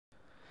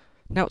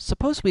Now,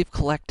 suppose we've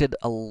collected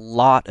a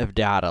lot of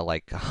data,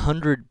 like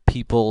 100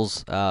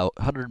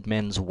 100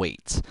 men's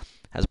weights,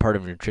 as part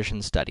of a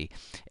nutrition study,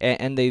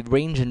 and they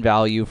range in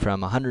value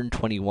from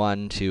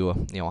 121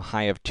 to a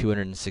high of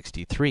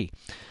 263.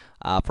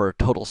 For a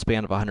total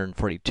span of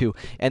 142,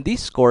 and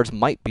these scores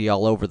might be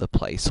all over the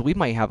place. So we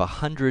might have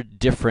 100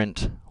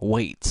 different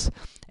weights,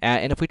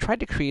 and if we tried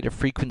to create a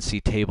frequency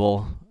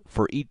table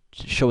for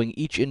showing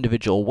each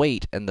individual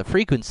weight and the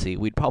frequency,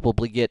 we'd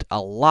probably get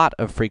a lot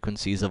of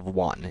frequencies of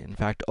 1. In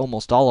fact,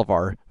 almost all of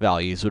our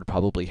values would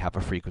probably have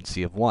a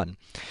frequency of 1.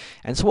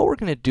 And so what we're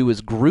going to do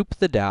is group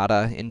the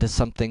data into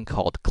something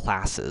called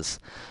classes,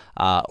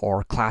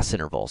 or class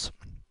intervals.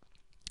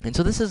 And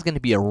so this is going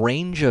to be a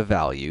range of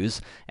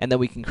values, and then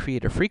we can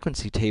create a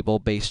frequency table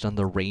based on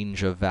the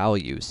range of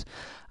values.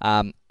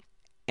 And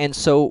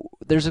so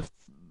there's a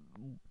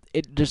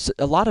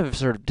lot of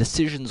sort of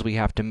decisions we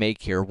have to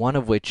make here, one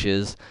of which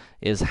is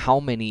how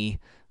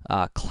many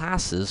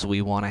classes we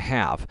want to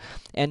have.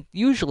 And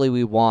usually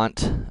we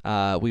want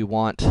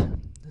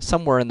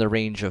somewhere in the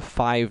range of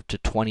 5 to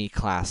 20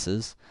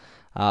 classes,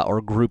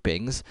 or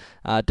groupings,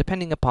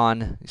 depending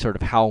upon sort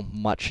of how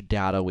much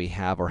data we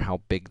have or how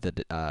big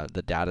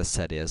the data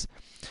set is.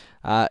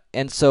 And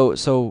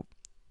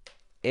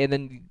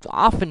then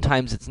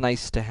oftentimes it's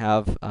nice to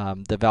have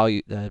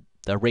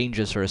the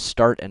ranges sort of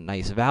start at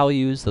nice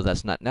values, though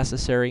that's not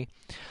necessary.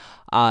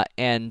 But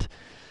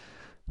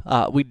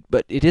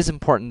it is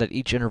important that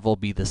each interval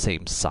be the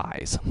same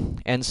size.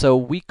 And so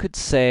we could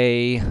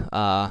say,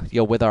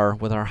 with our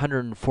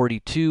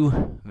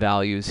 142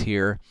 values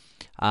here,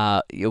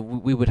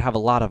 we would have a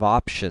lot of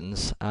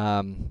options.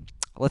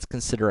 Let's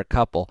consider a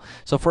couple.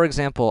 So, for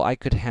example, I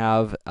could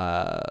have,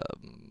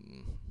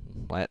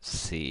 let's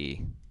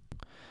see.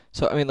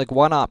 So, I mean, like,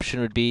 one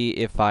option would be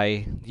if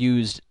I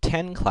used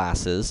 10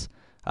 classes,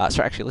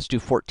 actually, let's do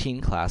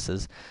 14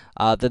 classes,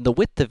 then the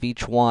width of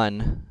each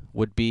one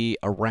would be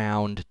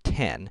around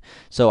 10.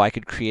 So I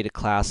could create a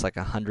class like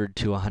 100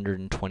 to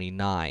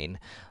 129,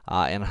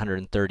 and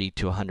 130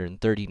 to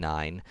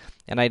 139,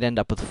 and I'd end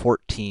up with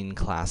 14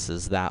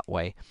 classes that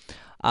way.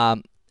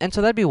 And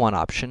so that'd be one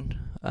option.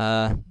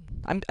 I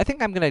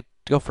think I'm going to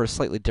go for a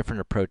slightly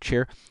different approach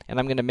here, and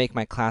I'm going to make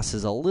my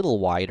classes a little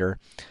wider.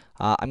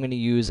 I'm going to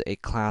use a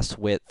class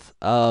width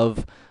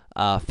of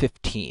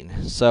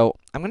 15. So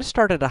I'm going to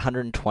start at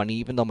 120,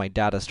 even though my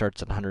data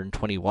starts at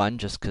 121,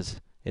 just because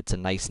it's a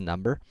nice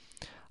number.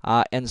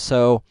 And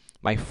so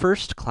my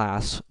first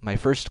class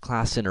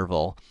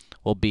interval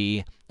will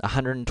be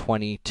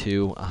 120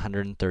 to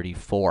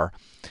 134.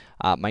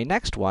 My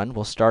next one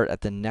will start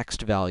at the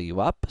next value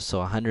up, so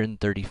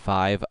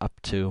 135 up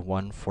to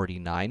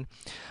 149.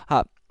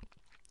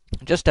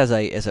 Just as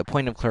a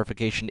point of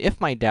clarification,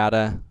 if my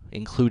data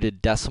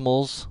included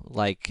decimals,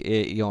 like,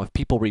 if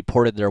people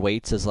reported their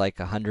weights as like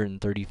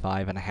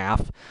 135 and a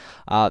half,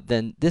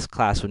 then this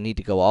class would need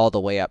to go all the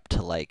way up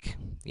to, like,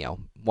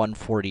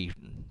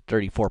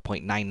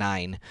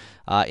 134.99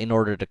 in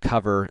order to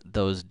cover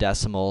those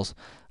decimals.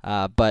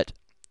 But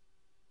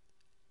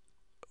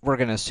we're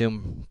going to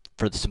assume,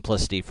 for the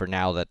simplicity for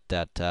now,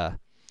 that's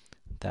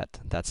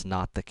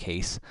not the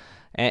case.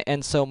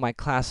 And so my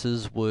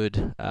classes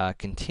would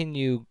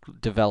continue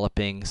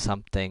developing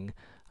something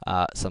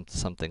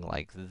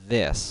like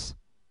this.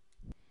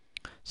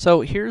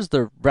 So here's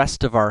the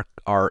rest of our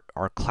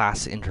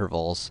class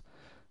intervals,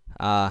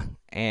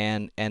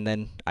 and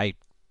then I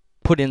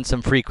put in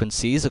some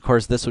frequencies. Of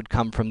course, this would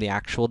come from the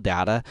actual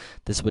data.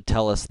 This would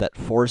tell us that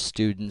 4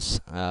 students'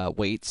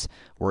 weights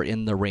were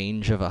in the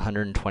range of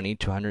 120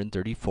 to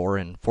 134,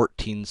 and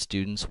 14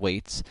 students'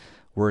 weights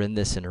were in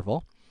this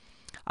interval.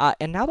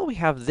 And now that we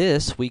have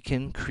this, we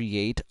can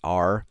create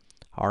our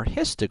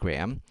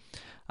histogram.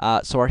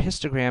 So our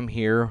histogram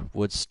here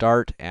would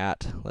start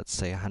at, let's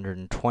say,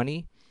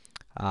 120,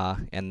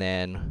 and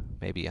then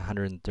maybe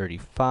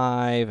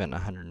 135 and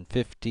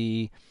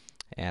 150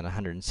 and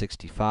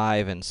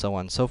 165 and so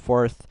on and so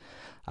forth.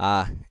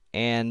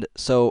 And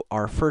so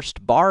our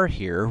first bar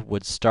here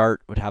would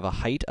have a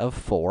height of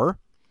 4,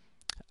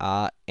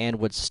 and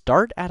would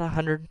start at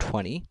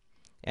 120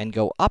 and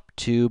go up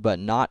to, but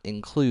not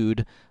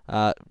include,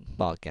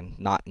 well, again,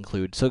 not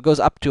include, so it goes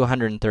up to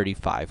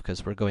 135,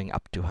 because we're going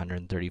up to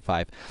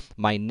 135.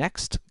 My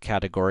next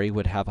category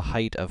would have a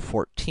height of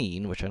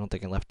 14, which I don't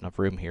think I left enough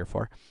room here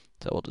for,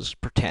 so we'll just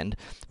pretend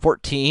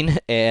 14,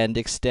 and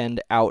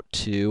extend out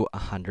to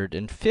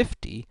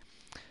 150.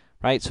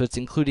 Right, so it's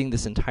including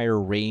this entire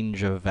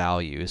range of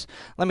values.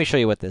 Let me show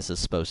you what this is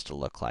supposed to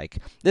look like.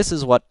 This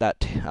is what that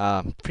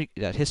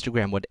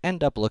histogram would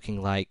end up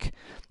looking like,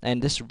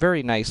 and this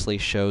very nicely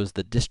shows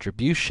the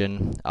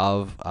distribution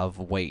of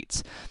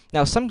weights.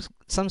 Now, some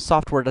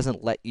software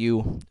doesn't let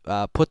you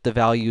put the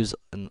values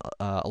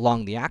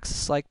along the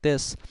axis like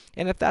this,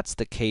 and if that's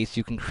the case,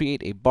 you can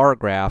create a bar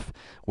graph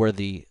where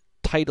the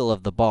title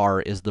of the bar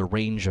is the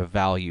range of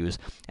values,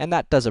 and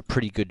that does a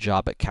pretty good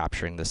job at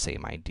capturing the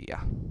same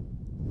idea.